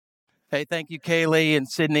Hey, thank you, Kaylee and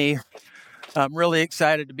Sydney. I'm really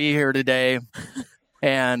excited to be here today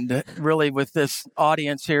and really with this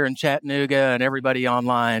audience here in Chattanooga and everybody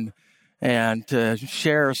online and to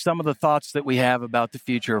share some of the thoughts that we have about the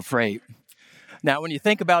future of freight. Now, when you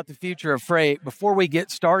think about the future of freight, before we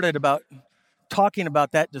get started about talking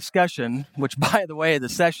about that discussion, which, by the way, the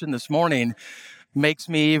session this morning makes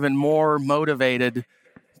me even more motivated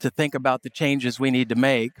to think about the changes we need to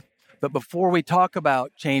make. But before we talk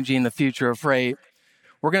about changing the future of freight,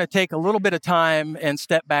 we're going to take a little bit of time and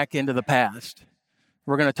step back into the past.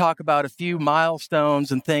 We're going to talk about a few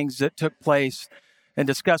milestones and things that took place and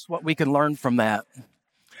discuss what we can learn from that.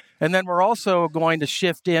 And then we're also going to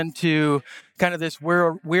shift into kind of this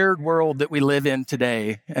weird world that we live in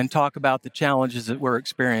today and talk about the challenges that we're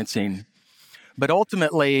experiencing. But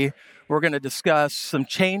ultimately, we're going to discuss some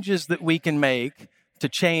changes that we can make to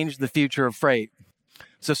change the future of freight.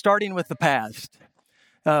 So starting with the past,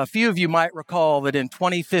 a few of you might recall that in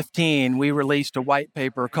 2015, we released a white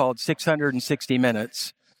paper called 660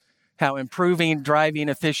 Minutes, How Improving Driving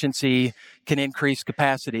Efficiency Can Increase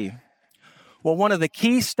Capacity. Well, one of the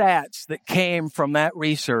key stats that came from that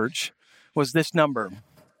research was this number.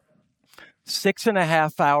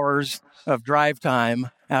 6.5 hours of drive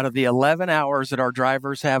time out of the 11 hours that our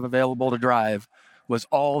drivers have available to drive was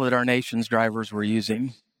all that our nation's drivers were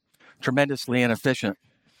using. Tremendously inefficient.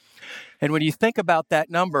 And when you think about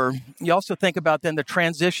that number, you also think about then the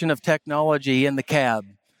transition of technology in the cab.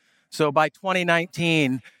 So by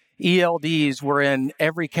 2019, ELDs were in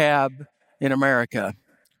every cab in America,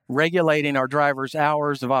 regulating our drivers'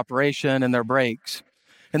 hours of operation and their breaks.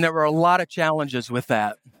 And there were a lot of challenges with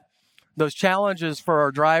that. Those challenges for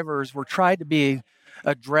our drivers were tried to be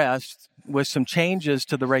addressed with some changes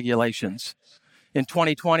to the regulations. In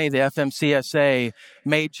 2020, the FMCSA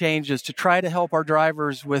made changes to try to help our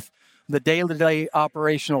drivers with the day-to-day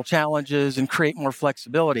operational challenges and create more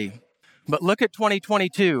flexibility. But look at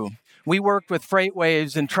 2022. We worked with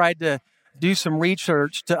FreightWaves and tried to do some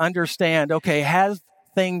research to understand, okay, has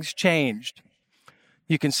things changed?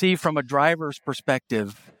 You can see from a driver's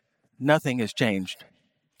perspective, nothing has changed.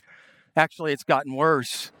 Actually, it's gotten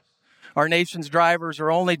worse. Our nation's drivers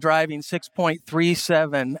are only driving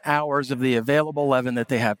 6.37 hours of the available 11 that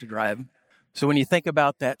they have to drive. So when you think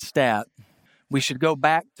about that stat, we should go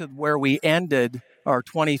back to where we ended our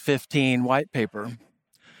 2015 white paper.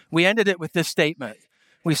 We ended it with this statement.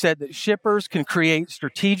 We said that shippers can create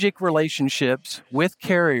strategic relationships with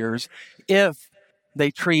carriers if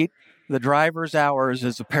they treat the driver's hours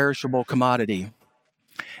as a perishable commodity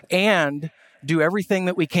and do everything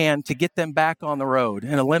that we can to get them back on the road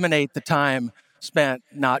and eliminate the time spent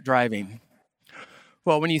not driving.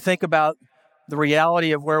 Well, when you think about the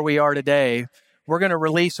reality of where we are today, we're going to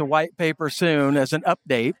release a white paper soon as an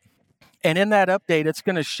update. And in that update, it's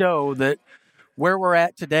going to show that where we're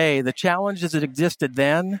at today, the challenges that existed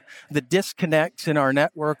then, the disconnects in our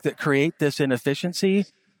network that create this inefficiency,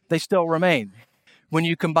 they still remain. When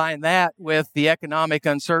you combine that with the economic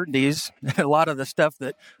uncertainties, a lot of the stuff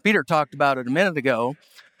that Peter talked about a minute ago,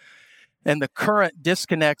 and the current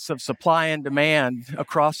disconnects of supply and demand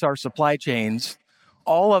across our supply chains,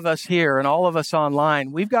 all of us here and all of us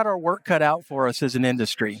online, we've got our work cut out for us as an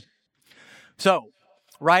industry. So,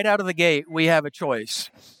 right out of the gate, we have a choice.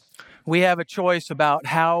 We have a choice about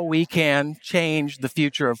how we can change the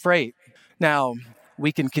future of freight. Now,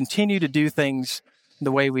 we can continue to do things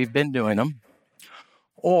the way we've been doing them.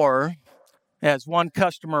 Or, as one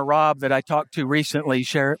customer, Rob, that I talked to recently,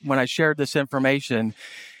 when I shared this information,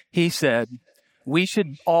 he said, we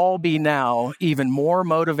should all be now even more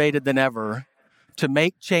motivated than ever to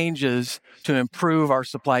make changes to improve our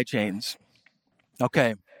supply chains.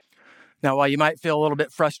 Okay. Now, while you might feel a little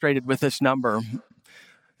bit frustrated with this number,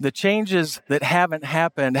 the changes that haven't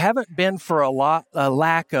happened haven't been for a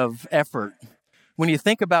lack of effort. When you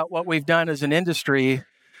think about what we've done as an industry,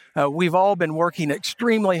 we've all been working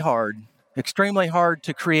extremely hard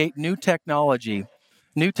to create new technology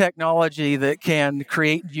that can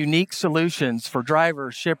create unique solutions for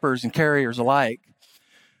drivers, shippers, and carriers alike.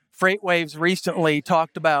 FreightWaves recently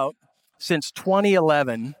talked about, since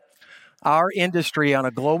 2011, our industry on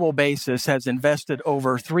a global basis has invested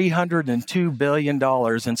over $302 billion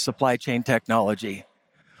in supply chain technology,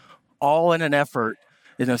 all in an effort,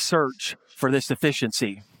 in a search for this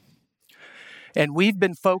efficiency. And we've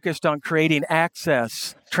been focused on creating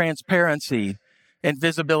access, transparency, and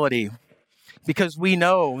visibility because we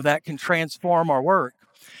know that can transform our work.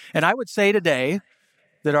 And I would say today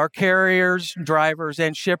that our carriers, drivers,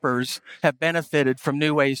 and shippers have benefited from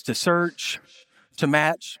new ways to search, to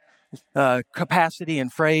match capacity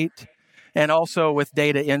and freight, and also with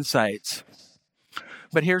data insights.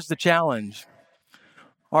 But here's the challenge.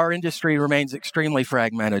 Our industry remains extremely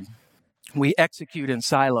fragmented. We execute in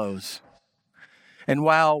silos. And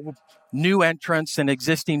while new entrants and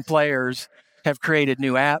existing players have created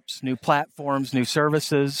new apps, new platforms, new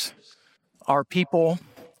services, our people,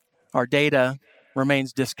 our data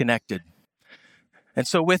remains disconnected. And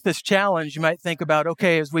so with this challenge, you might think about,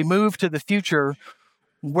 okay, as we move to the future,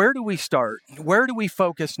 where do we start? Where do we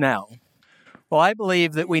focus now? Well, I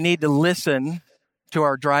believe that we need to listen to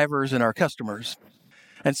our drivers and our customers.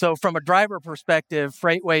 And so from a driver perspective,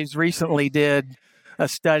 FreightWaves recently did a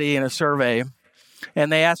study and a survey,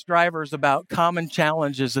 and they asked drivers about common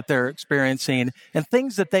challenges that they're experiencing and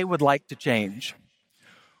things that they would like to change.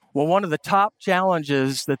 Well, one of the top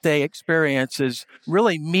challenges that they experience is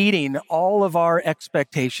really meeting all of our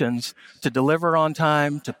expectations to deliver on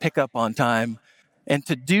time, to pick up on time, and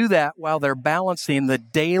to do that while they're balancing the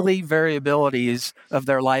daily variabilities of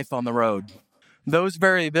their life on the road. Those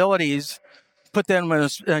variabilities put them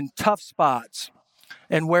in tough spots,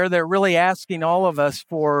 and where they're really asking all of us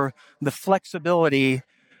for the flexibility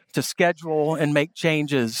to schedule and make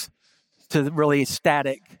changes to really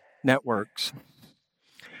static networks.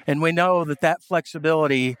 And we know that that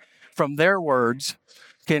flexibility, from their words,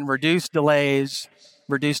 can reduce delays,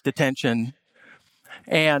 reduce detention,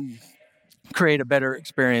 and create a better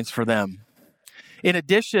experience for them. In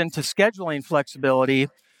addition to scheduling flexibility,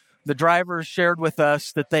 the drivers shared with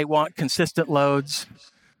us that they want consistent loads,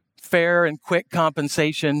 fair and quick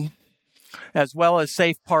compensation, as well as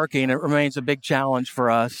safe parking. It remains a big challenge for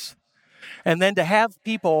us. And then to have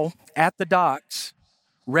people at the docks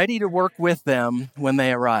ready to work with them when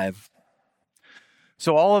they arrive.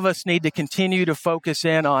 So all of us need to continue to focus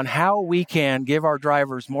in on how we can give our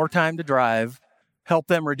drivers more time to drive, help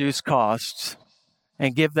them reduce costs,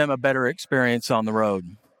 and give them a better experience on the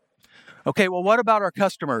road. Okay, well, what about our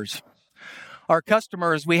customers? Our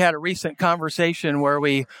customers, we had a recent conversation where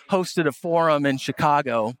we hosted a forum in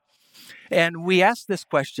Chicago, and we asked this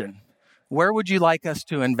question: where would you like us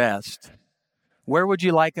to invest? Where would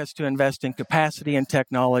you like us to invest in capacity and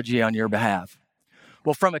technology on your behalf?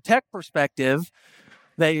 Well, from a tech perspective,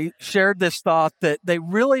 they shared this thought that they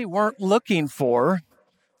really weren't looking for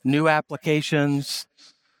new applications,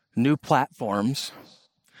 new platforms,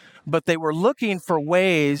 but they were looking for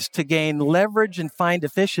ways to gain leverage and find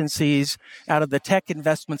efficiencies out of the tech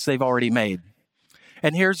investments they've already made.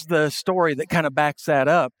 And here's the story that kind of backs that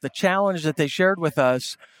up. The challenge that they shared with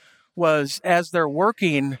us was, as they're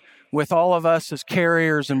working with all of us as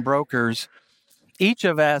carriers and brokers, each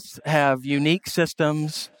of us have unique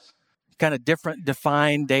systems, kind of different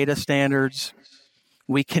defined data standards.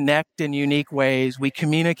 We connect in unique ways. We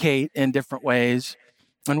communicate in different ways.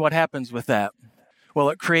 And what happens with that? Well,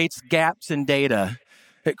 it creates gaps in data.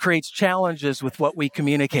 It creates challenges with what we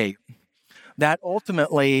communicate. That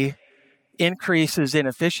ultimately increases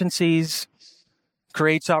inefficiencies,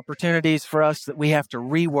 creates opportunities for us that we have to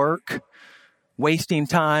rework, wasting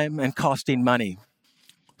time and costing money.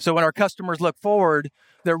 So when our customers look forward,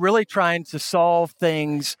 they're really trying to solve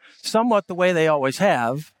things somewhat the way they always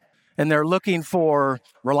have, and they're looking for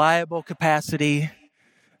reliable capacity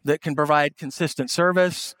that can provide consistent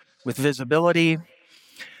service with visibility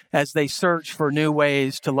as they search for new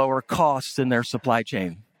ways to lower costs in their supply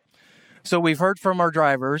chain. So we've heard from our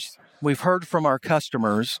drivers, we've heard from our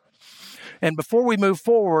customers, and before we move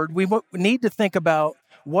forward, we need to think about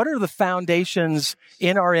what are the foundations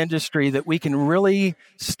in our industry that we can really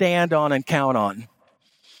stand on and count on.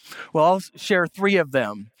 Well, I'll share three of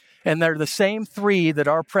them, and they're the same three that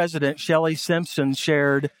our president, Shelley Simpson,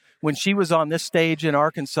 shared when she was on this stage in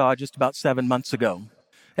Arkansas just about 7 months ago.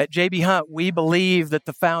 At J.B. Hunt, we believe that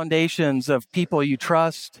the foundations of people you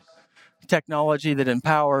trust, technology that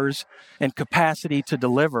empowers, and capacity to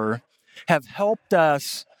deliver have helped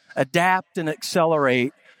us adapt and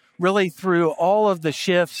accelerate really through all of the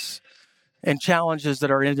shifts and challenges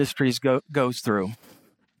that our industries goes through.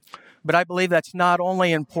 But I believe that's not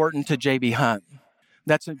only important to J.B. Hunt,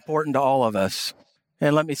 that's important to all of us.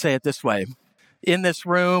 And let me say it this way. In this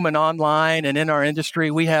room and online and in our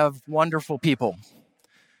industry, we have wonderful people.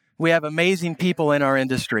 We have amazing people in our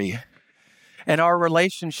industry. And our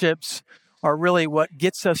relationships are really what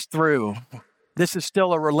gets us through. This is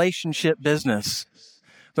still a relationship business.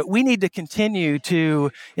 But we need to continue to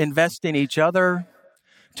invest in each other,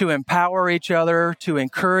 to empower each other, to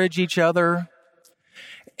encourage each other,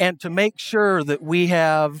 and to make sure that we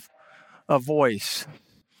have a voice,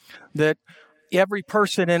 that every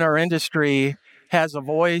person in our industry has a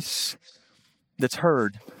voice that's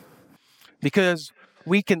heard. Because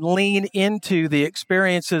we can lean into the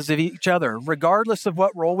experiences of each other, regardless of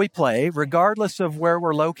what role we play, regardless of where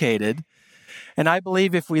we're located, And I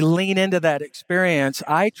believe if we lean into that experience,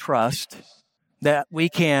 I trust that we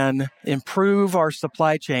can improve our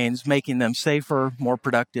supply chains, making them safer, more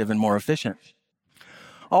productive, and more efficient.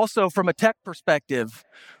 Also, from a tech perspective,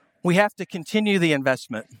 we have to continue the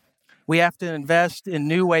investment. We have to invest in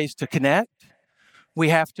new ways to connect. We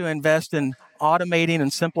have to invest in automating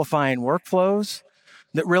and simplifying workflows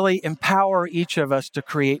that really empower each of us to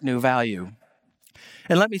create new value.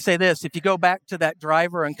 And let me say this, if you go back to that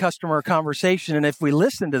driver and customer conversation, and if we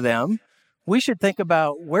listen to them, we should think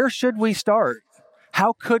about where should we start?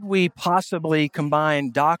 How could we possibly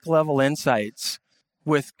combine dock-level insights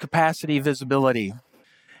with capacity visibility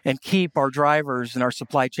and keep our drivers and our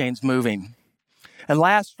supply chains moving? And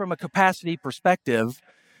last, from a capacity perspective,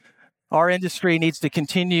 our industry needs to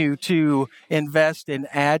continue to invest in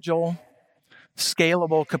agile,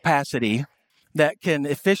 scalable capacity that can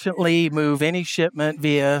efficiently move any shipment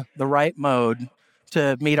via the right mode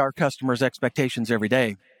to meet our customers' expectations every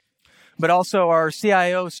day. But also our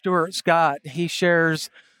CIO, Stuart Scott, he shares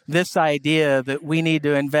this idea that we need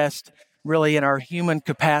to invest really in our human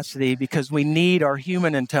capacity because we need our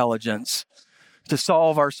human intelligence to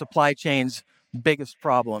solve our supply chain's biggest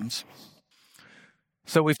problems.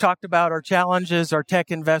 So we've talked about our challenges, our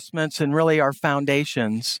tech investments, and really our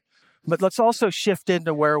foundations. But let's also shift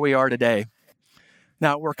into where we are today.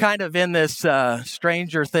 Now, we're kind of in this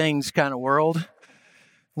Stranger Things kind of world.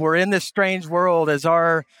 We're in this strange world as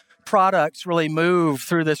our products really move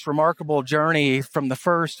through this remarkable journey from the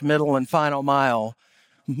first, middle, and final mile.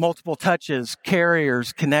 Multiple touches,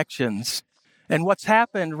 carriers, connections. And what's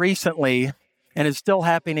happened recently, and is still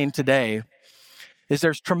happening today, is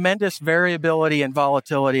there's tremendous variability and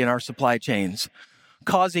volatility in our supply chains,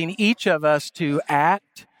 causing each of us to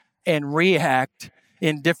act and react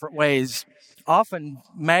in different ways, often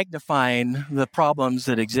magnifying the problems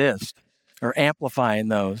that exist or amplifying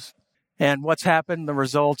those. And what's happened, the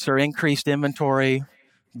results are increased inventory,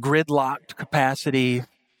 gridlocked capacity,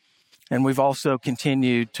 and we've also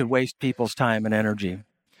continued to waste people's time and energy.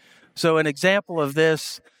 So an example of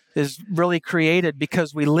this is really created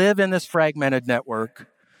because we live in this fragmented network.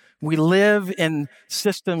 We live in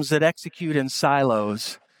systems that execute in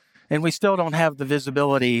silos, and we still don't have the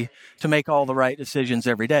visibility to make all the right decisions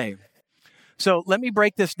every day. So let me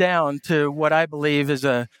break this down to what I believe is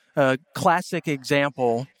a classic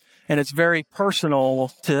example, and it's very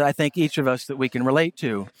personal to, I think, each of us that we can relate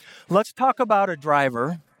to. Let's talk about a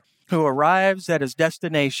driver who arrives at his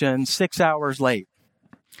destination 6 hours late.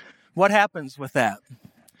 What happens with that?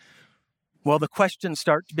 Well, the questions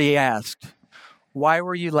start to be asked. Why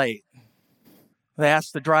were you late? They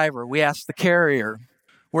ask the driver. We ask the carrier.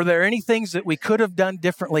 Were there any things that we could have done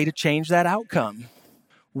differently to change that outcome?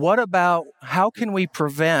 What about how can we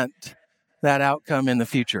prevent that outcome in the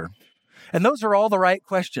future? And those are all the right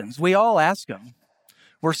questions. We all ask them.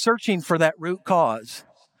 We're searching for that root cause.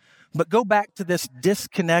 But go back to this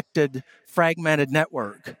disconnected, fragmented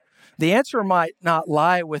network. The answer might not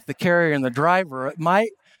lie with the carrier and the driver. It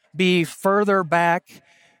might be further back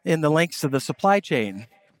in the links of the supply chain.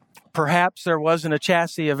 Perhaps there wasn't a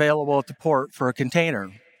chassis available at the port for a container.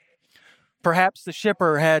 Perhaps the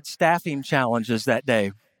shipper had staffing challenges that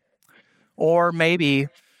day. Or maybe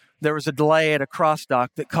there was a delay at a cross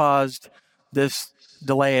dock that caused this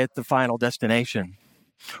delay at the final destination.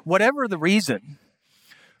 Whatever the reason,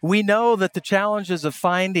 we know that the challenges of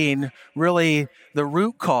finding really the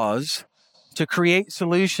root cause to create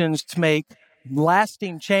solutions to make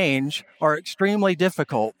lasting change are extremely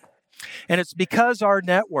difficult. And it's because our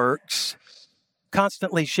networks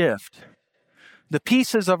constantly shift. The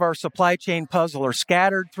pieces of our supply chain puzzle are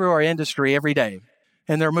scattered through our industry every day,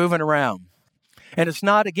 and they're moving around. And it's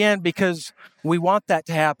not, again, because we want that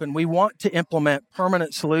to happen. We want to implement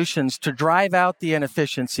permanent solutions to drive out the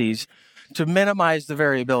inefficiencies, to minimize the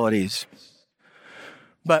variabilities.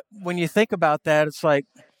 But when you think about that, it's like,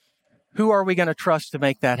 who are we going to trust to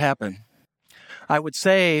make that happen? I would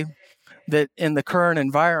say that in the current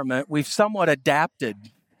environment, we've somewhat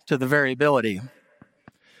adapted to the variability.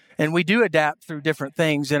 And we do adapt through different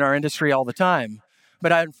things in our industry all the time.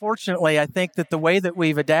 But unfortunately, I think that the way that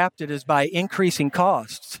we've adapted is by increasing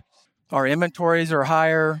costs. Our inventories are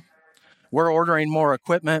higher. We're ordering more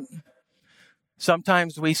equipment.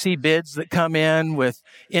 Sometimes we see bids that come in with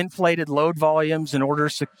inflated load volumes in order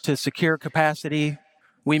to secure capacity.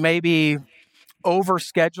 We may be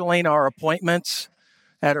overscheduling our appointments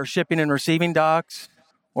at our shipping and receiving docks,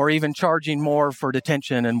 or even charging more for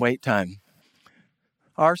detention and wait time.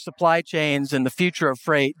 Our supply chains and the future of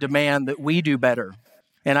freight demand that we do better,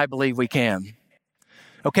 and I believe we can.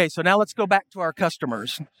 Okay, so now let's go back to our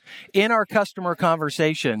customers. In our customer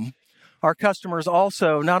conversation, Our customers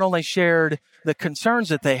also not only shared the concerns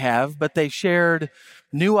that they have, but they shared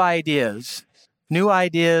new ideas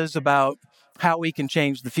about how we can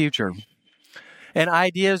change the future, and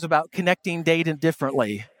ideas about connecting data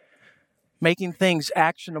differently, making things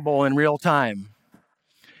actionable in real time,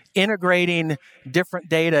 integrating different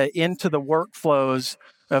data into the workflows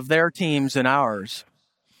of their teams and ours.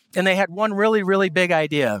 And they had one really, really big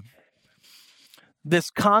idea.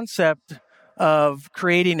 This concept of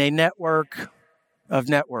creating a network of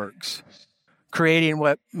networks, creating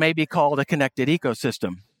what may be called a connected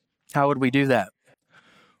ecosystem. How would we do that?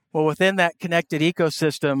 Well, within that connected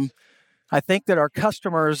ecosystem, I think that our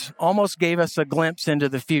customers almost gave us a glimpse into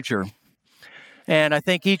the future. And I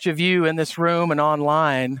think each of you in this room and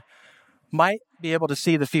online might be able to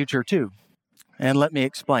see the future too. And let me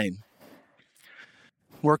explain.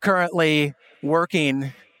 We're currently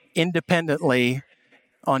working independently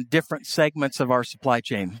on different segments of our supply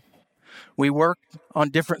chain. We work on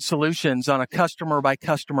different solutions on a customer by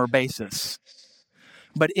customer basis.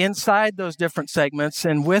 But inside those different segments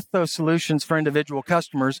and with those solutions for individual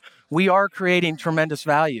customers, we are creating tremendous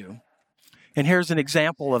value. And here's an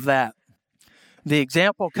example of that. The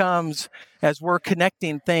example comes as we're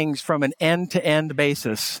connecting things from an end-to-end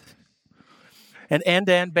basis. An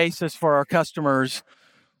end-to-end basis for our customers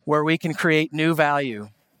where we can create new value.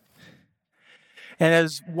 And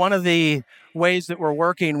as one of the ways that we're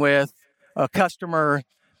working with a customer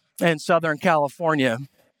in Southern California,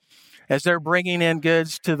 as they're bringing in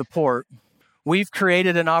goods to the port, we've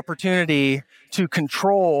created an opportunity to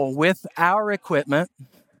control with our equipment,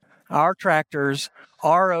 our tractors,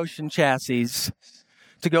 our ocean chassis,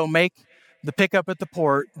 to go make the pickup at the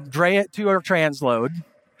port, dray it to our transload.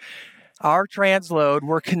 Our transload,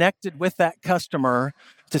 we're connected with that customer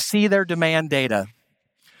to see their demand data.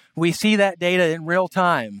 We see that data in real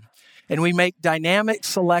time, and we make dynamic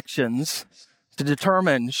selections to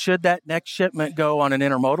determine should that next shipment go on an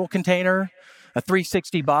intermodal container, a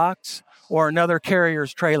 360 box, or another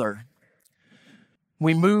carrier's trailer.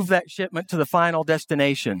 We move that shipment to the final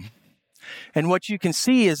destination. And what you can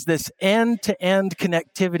see is this end-to-end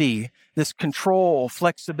connectivity, this control,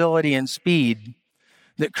 flexibility, and speed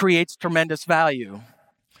that creates tremendous value.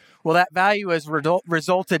 Well, that value has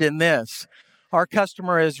resulted in this. Our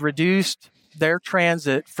customer has reduced their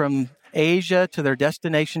transit from Asia to their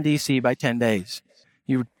destination DC by 10 days.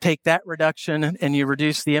 You take that reduction and you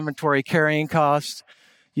reduce the inventory carrying costs.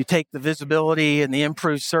 You take the visibility and the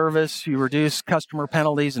improved service. You reduce customer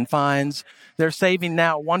penalties and fines. They're saving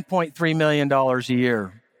now $1.3 million a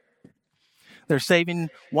year. They're saving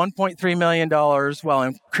 $1.3 million while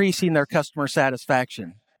increasing their customer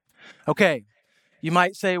satisfaction. Okay, you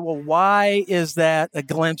might say, well, why is that a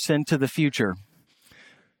glimpse into the future?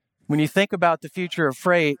 When you think about the future of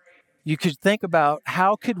freight, you could think about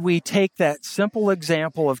how could we take that simple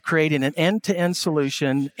example of creating an end-to-end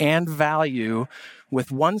solution and value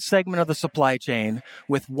with one segment of the supply chain,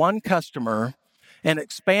 with one customer, and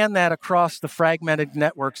expand that across the fragmented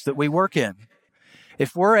networks that we work in.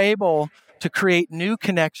 If we're able to create new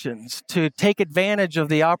connections, to take advantage of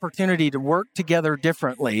the opportunity to work together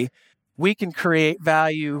differently, we can create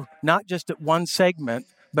value not just at one segment,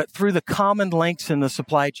 but through the common links in the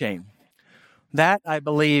supply chain. That, I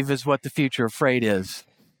believe, is what the future of freight is.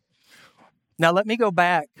 Now, let me go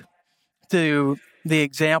back to the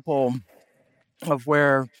example of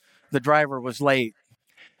where the driver was late.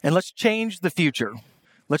 And let's change the future.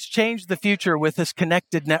 Let's change the future with this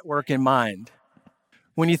connected network in mind.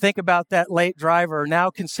 When you think about that late driver, now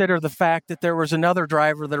consider the fact that there was another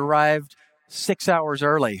driver that arrived 6 hours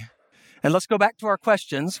early. And let's go back to our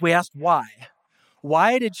questions. We asked why.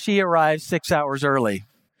 Why did she arrive 6 hours early?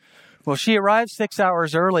 Well, she arrived 6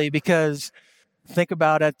 hours early because, think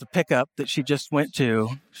about at the pickup that she just went to.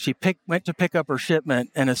 She went to pick up her shipment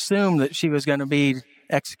and assumed that she was going to be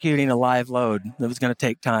executing a live load that was going to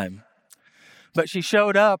take time. But she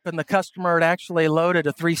showed up and the customer had actually loaded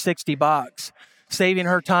a 360 box, saving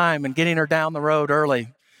her time and getting her down the road early.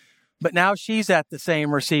 But now she's at the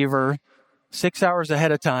same receiver 6 hours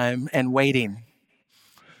ahead of time and waiting.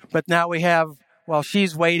 But now we have, while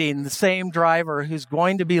she's waiting, the same driver who's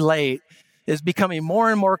going to be late is becoming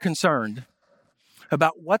more and more concerned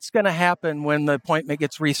about what's going to happen when the appointment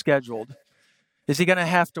gets rescheduled. Is he going to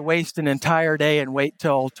have to waste an entire day and wait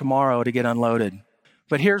till tomorrow to get unloaded?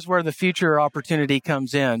 But here's where the future opportunity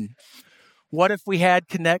comes in. What if we had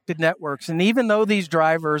connected networks? And even though these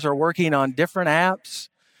drivers are working on different apps,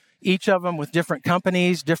 each of them with different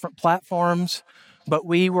companies, different platforms, but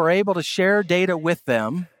we were able to share data with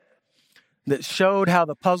them that showed how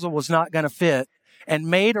the puzzle was not going to fit and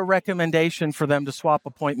made a recommendation for them to swap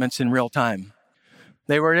appointments in real time.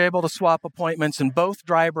 They were able to swap appointments, and both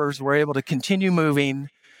drivers were able to continue moving.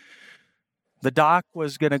 The dock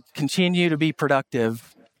was going to continue to be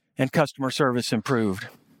productive, and customer service improved.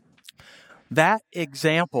 That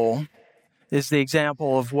example is the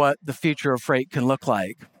example of what the future of freight can look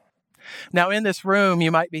like. Now, in this room,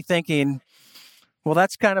 you might be thinking, well,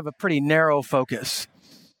 that's kind of a pretty narrow focus.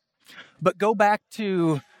 But go back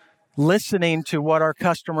to listening to what our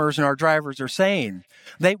customers and our drivers are saying.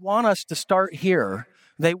 They want us to start here.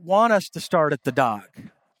 They want us to start at the dock.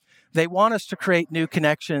 They want us to create new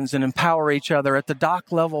connections and empower each other at the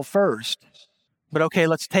dock level first. But okay,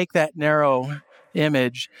 let's take that narrow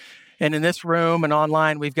image. And in this room and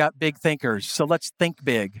online, we've got big thinkers. So let's think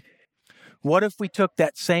big. What if we took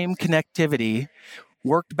that same connectivity,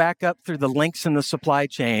 worked back up through the links in the supply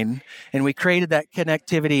chain, and we created that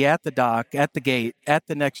connectivity at the dock, at the gate, at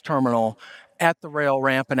the next terminal, at the rail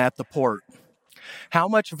ramp, and at the port? How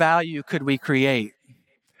much value could we create?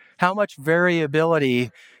 How much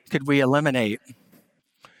variability could we eliminate?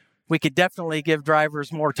 We could definitely give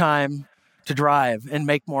drivers more time to drive and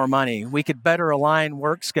make more money. We could better align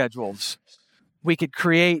work schedules. We could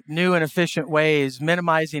create new and efficient ways,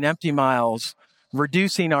 minimizing empty miles,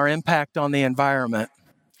 reducing our impact on the environment.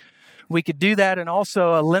 We could do that and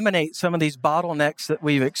also eliminate some of these bottlenecks that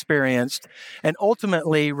we've experienced and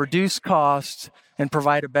ultimately reduce costs and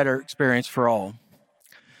provide a better experience for all.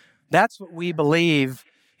 That's what we believe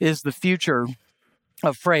is the future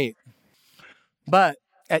of freight. But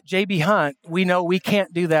at J.B. Hunt, we know we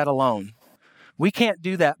can't do that alone. We can't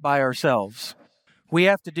do that by ourselves. We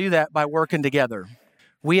have to do that by working together.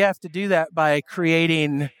 We have to do that by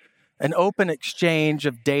creating an open exchange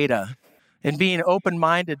of data and being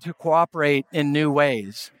open-minded to cooperate in new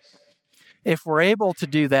ways. If we're able to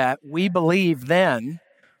do that, we believe then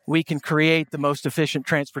we can create the most efficient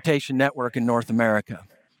transportation network in North America.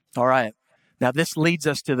 All right. Now, this leads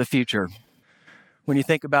us to the future. When you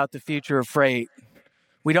think about the future of freight,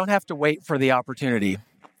 we don't have to wait for the opportunity.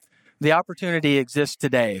 The opportunity exists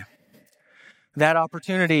today. That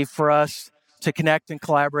opportunity for us to connect and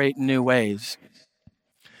collaborate in new ways.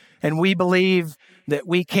 And we believe that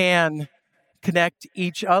we can connect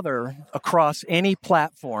each other across any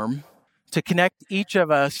platform, to connect each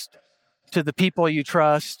of us to the people you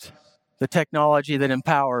trust, the technology that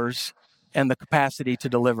empowers, and the capacity to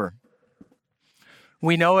deliver.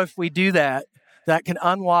 We know if we do that, that can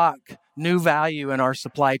unlock new value in our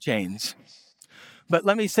supply chains. But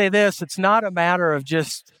let me say this, it's not a matter of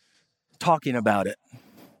just talking about it.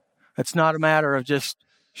 It's not a matter of just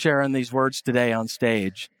sharing these words today on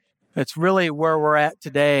stage. It's really where we're at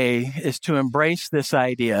today is to embrace this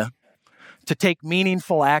idea, to take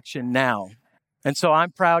meaningful action now. And so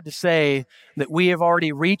I'm proud to say that we have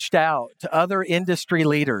already reached out to other industry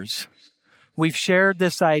leaders. We've shared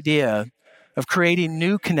this idea of creating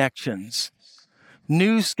new connections,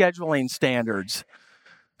 new scheduling standards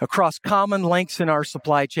across common links in our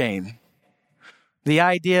supply chain. The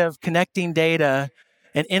idea of connecting data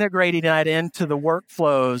and integrating that into the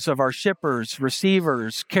workflows of our shippers,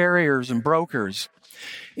 receivers, carriers, and brokers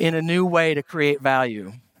in a new way to create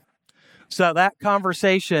value. So that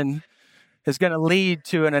conversation is going to lead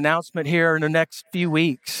to an announcement here in the next few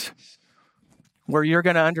weeks where you're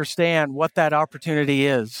going to understand what that opportunity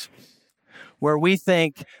is, where we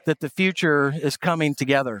think that the future is coming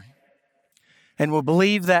together. And we'll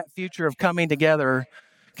believe that future of coming together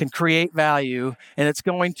can create value, and it's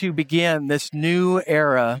going to begin this new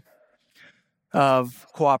era of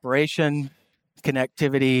cooperation,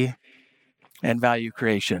 connectivity, and value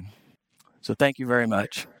creation. So thank you very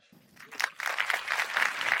much.